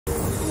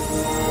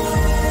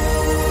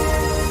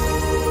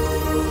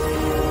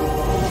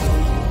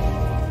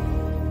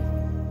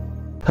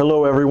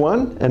Hello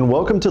everyone, and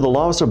welcome to the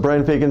Law Office of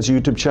Bryan Fagan's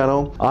YouTube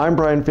channel. I'm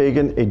Bryan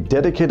Fagan, a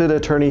dedicated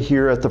attorney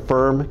here at the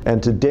firm,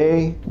 and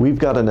today we've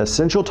got an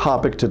essential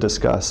topic to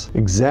discuss,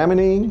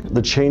 examining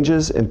the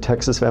changes in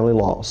Texas family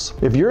laws.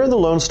 If you're in the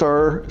Lone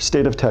Star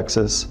state of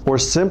Texas, or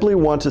simply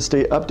want to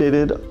stay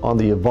updated on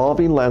the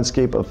evolving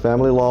landscape of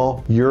family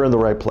law, you're in the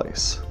right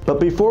place. But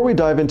before we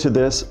dive into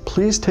this,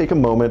 please take a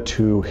moment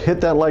to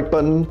hit that like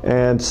button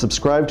and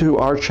subscribe to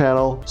our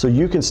channel so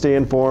you can stay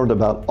informed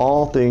about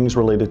all things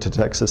related to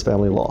Texas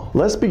family law.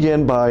 Let's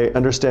begin by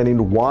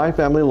understanding why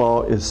family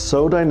law is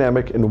so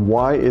dynamic and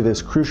why it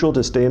is crucial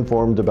to stay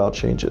informed about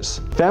changes.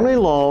 Family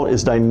law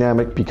is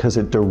dynamic because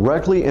it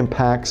directly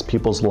impacts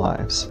people's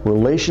lives,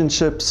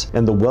 relationships,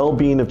 and the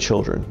well-being of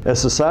children.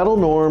 As societal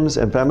norms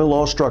and family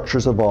law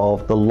structures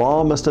evolve, the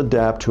law must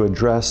adapt to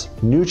address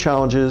new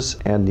challenges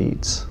and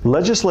needs.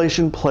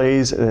 Legislation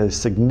plays a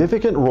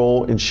significant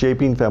role in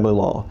shaping family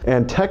law,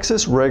 and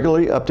Texas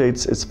regularly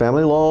updates its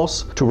family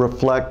laws to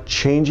reflect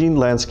changing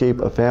landscape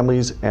of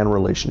families and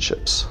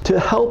relationships. To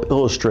help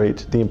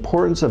illustrate the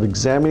importance of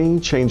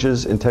examining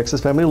changes in Texas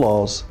family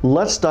laws,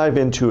 let's dive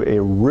into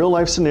a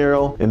real-life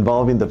scenario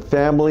involving the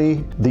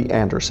family, the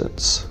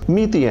Andersons.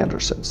 Meet the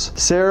Andersons.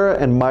 Sarah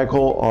and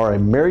Michael are a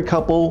married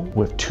couple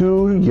with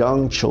 2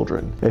 young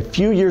children. A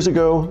few years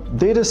ago,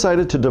 they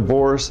decided to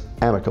divorce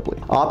amicably,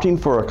 opting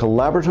for a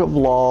collaborative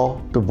law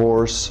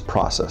divorce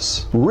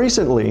process.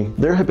 Recently,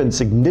 there have been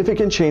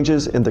significant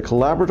changes in the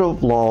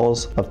collaborative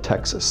laws of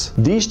Texas.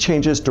 These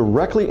changes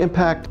directly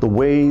impact the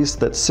ways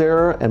that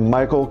Sarah and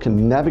Michael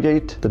can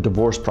navigate the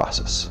divorce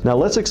process. Now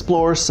let's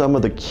explore some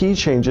of the key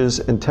changes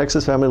in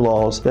Texas family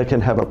laws that can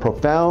have a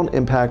profound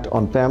impact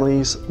on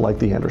families like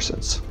the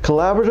Andersons.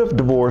 Collaborative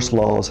divorce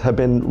laws have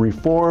been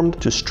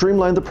reformed to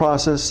streamline the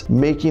process,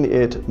 making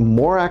it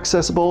more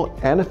accessible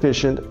and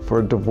efficient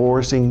for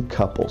divorcing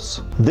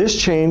couples. This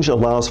change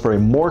allows for a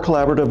more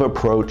collaborative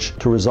approach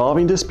to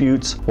resolving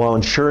disputes while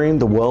ensuring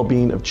the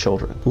well-being of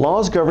children.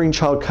 Laws governing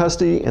child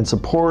custody and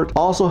support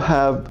also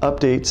have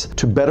updates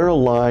to better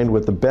align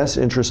with the best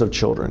interests of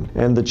children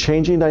and the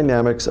changing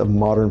dynamics of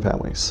modern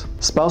families.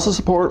 Spousal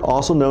support,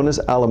 also known as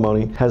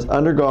alimony, has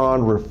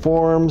undergone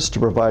reforms to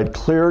provide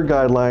clearer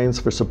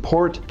guidelines for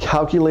support,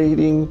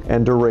 calculating,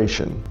 and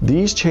duration.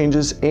 These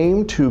changes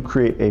aim to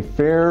create a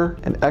fair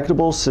and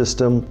equitable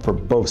system for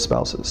both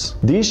spouses.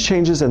 These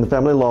changes in the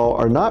family law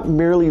are not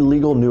merely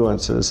legal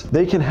nuances.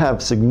 They can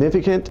have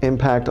significant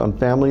impact on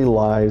family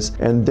lives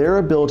and their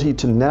ability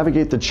to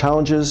navigate the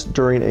challenges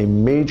during a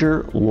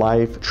major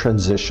life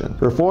transition.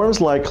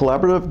 Reforms like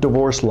collaborative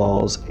divorce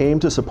laws aim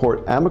to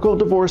support amicable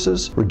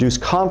divorces, reduce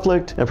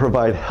conflict, and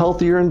provide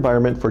healthier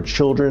environment for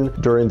children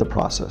during the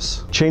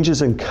process.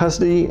 Changes in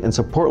custody and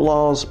support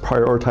laws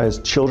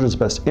prioritize children's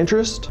best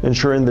interest,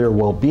 ensuring their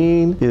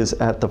well-being is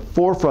at the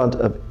forefront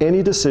of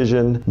any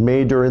decision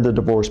made during the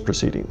divorce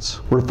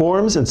proceedings.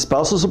 Reforms in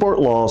spousal support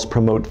laws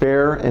promote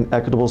fair and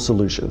equitable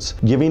solutions,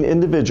 giving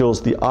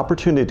individuals the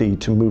opportunity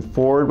to move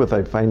forward with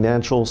a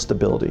financial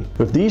stability.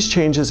 With these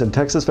changes in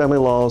Texas family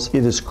laws,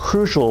 it is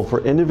crucial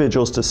for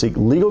individuals to seek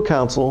legal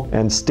counsel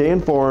and stay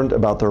informed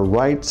about their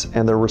rights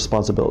and their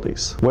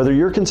responsibilities. Whether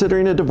you're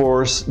considering a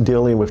divorce,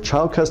 dealing with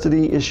child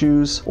custody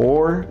issues,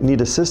 or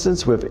need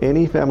assistance with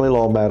any family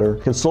law matter,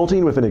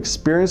 consulting with an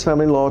experienced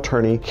family law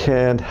attorney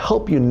can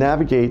help you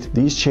navigate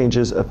these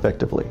changes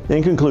effectively.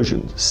 In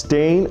conclusion,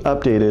 staying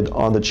updated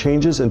on the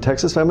changes in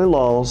Texas family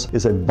laws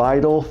is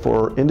vital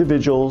for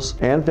individuals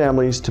and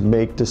families to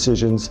make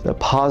decisions that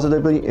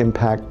positively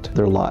impact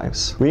their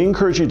lives. We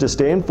encourage you to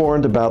stay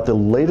informed about the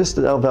latest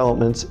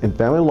developments in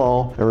family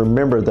law, and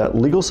remember that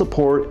legal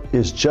support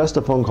is just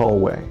a phone call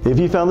away. If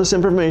you found this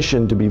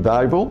information to be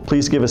valuable,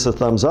 please give us a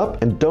thumbs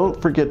up and don't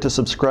forget to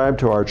subscribe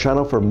to our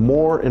channel for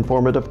more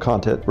informative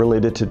content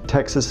related to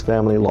Texas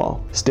family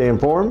law. Stay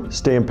informed,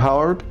 stay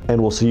empowered,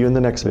 and we'll see you in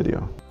the next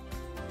video.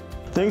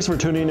 Thanks for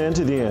tuning in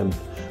to the end.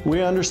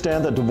 We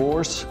understand that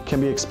divorce can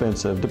be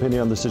expensive depending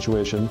on the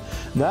situation.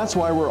 That's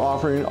why we're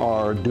offering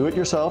our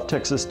Do-It-Yourself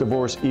Texas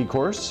Divorce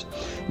e-course.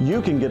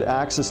 You can get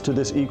access to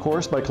this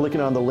e-course by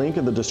clicking on the link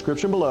in the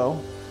description below.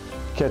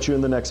 Catch you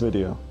in the next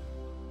video.